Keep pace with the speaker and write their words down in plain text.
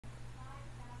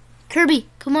Kirby,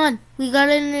 come on. We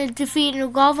gotta defeat a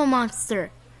lava monster.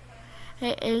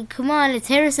 Come on, it's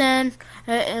Harrison.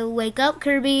 Wake up,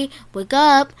 Kirby. Wake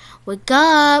up. Wake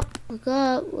up. Wake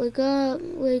up. Wake up.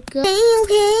 Wake up.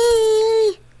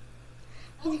 Okay.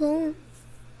 He's going.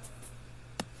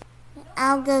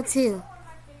 I'll go too.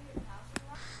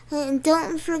 And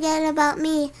don't forget about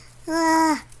me.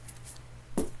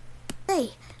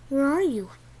 Hey, where are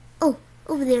you? Oh,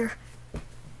 over there.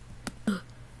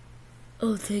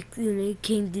 Oh, thank the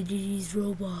King Digi's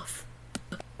robe off.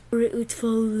 Alright, let's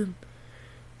follow them.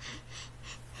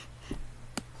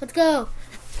 Let's go.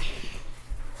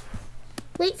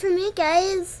 Wait for me,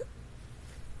 guys.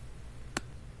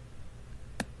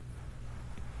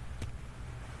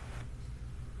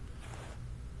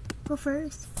 Go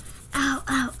first. Ow,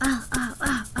 ow, ow, ow,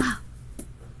 ow, ow.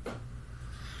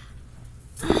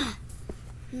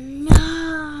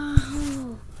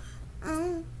 No.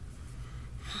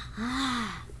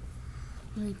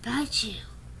 Let me bite you.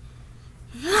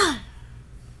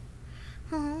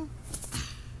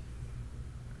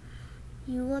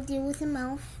 You will deal with the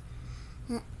mouth.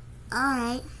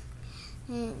 Alright.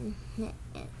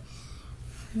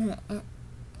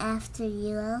 After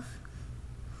you, Elf.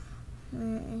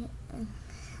 When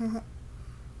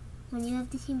you have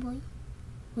the team, boy?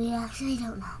 We actually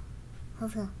don't know.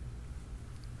 Hold on.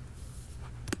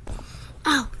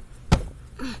 Ow!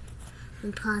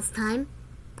 And pause time.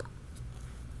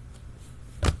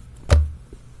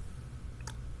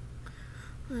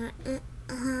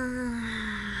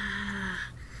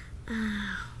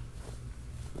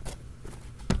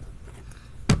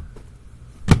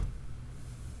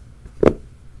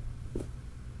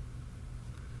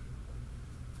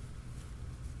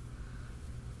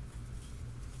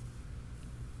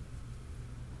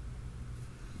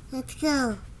 Let's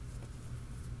go.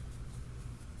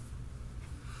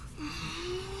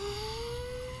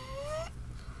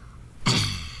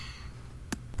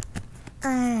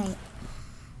 Alright.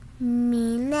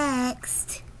 Me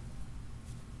next.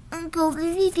 Go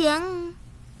baby bear.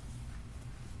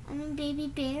 I'm a baby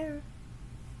bear.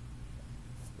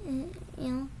 Baby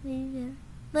bear.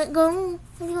 But go.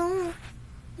 Let's go.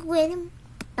 With him.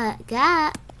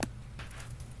 Got.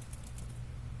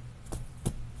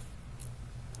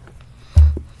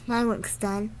 My work's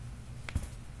done.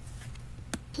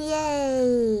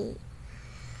 Yay!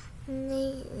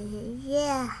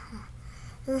 Yeah!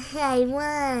 I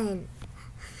won!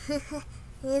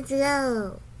 Let's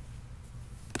go!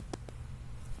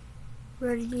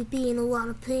 Ready to be in a lot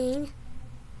of pain?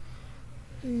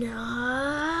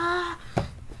 No!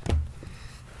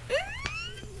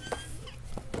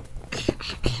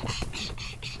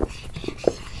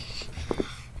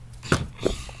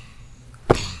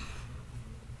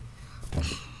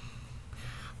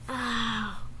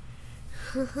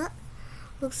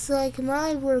 Looks like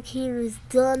my work here is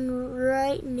done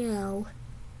right now.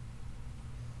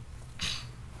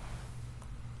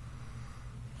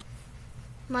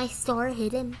 My star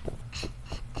hidden.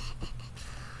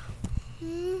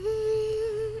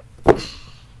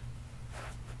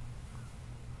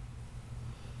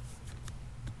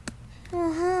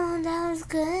 That was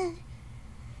good.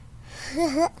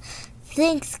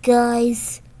 Thanks,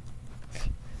 guys.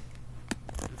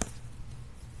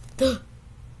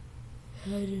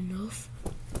 Had enough.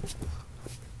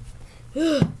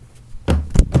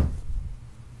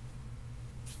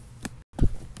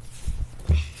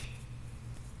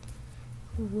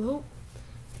 Well,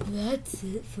 that's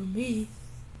it for me.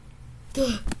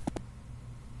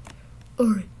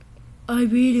 Alright, I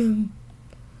beat him.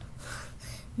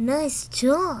 Nice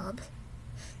job.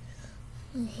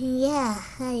 Yeah,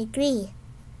 I agree.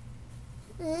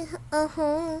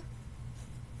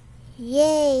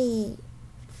 Yay.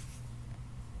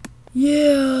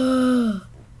 Yeah!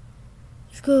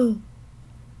 Let's go.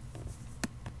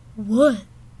 What?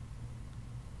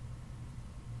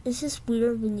 It's just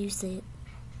weird when you say it.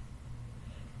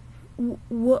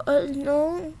 What?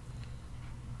 No.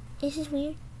 It's just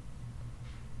weird.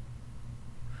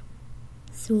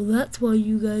 So that's why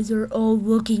you guys are all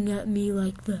looking at me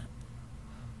like that.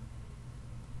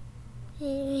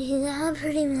 Yeah,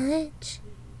 pretty much.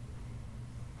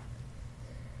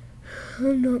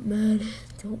 I'm not mad.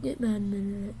 Don't get mad,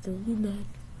 Minute. Don't get mad.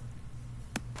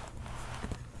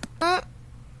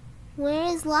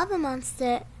 Where is Lava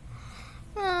Monster?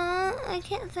 I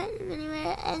can't find him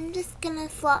anywhere. I'm just gonna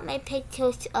flop my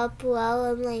pigtails up while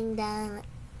I'm laying down.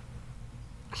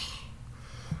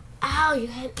 Ow, you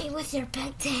hit me with your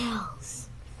pigtails.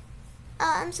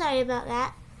 Oh, I'm sorry about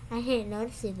that. I didn't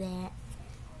notice you there.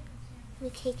 Let me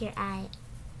take your eye.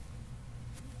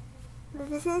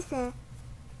 What is this?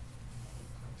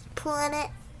 Pull on it.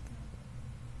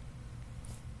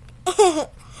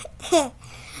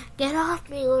 Get off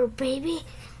me, little baby.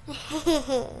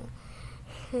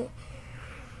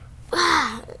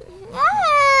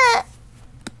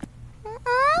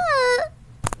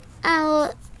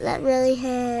 Ow, that really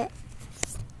hurt.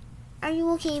 Are you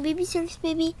okay, baby circus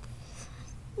baby?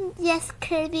 Yes,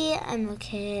 Kirby, I'm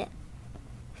okay.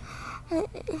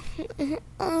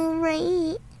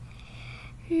 Alright.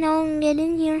 Now get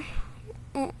in here.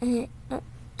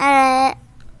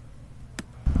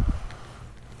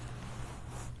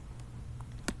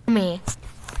 Me.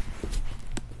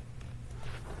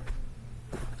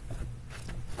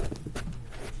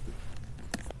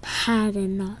 Had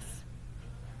enough.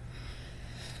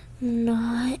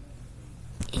 Not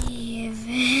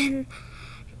even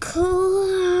close.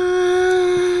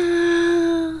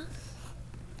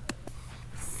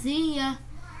 See ya.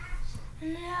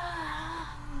 No.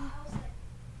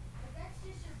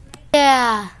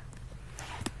 Yeah.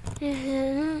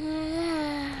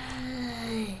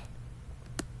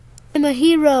 I'm a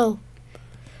hero.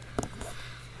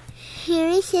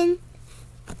 Harrison.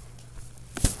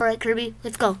 Alright, Kirby,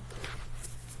 let's go.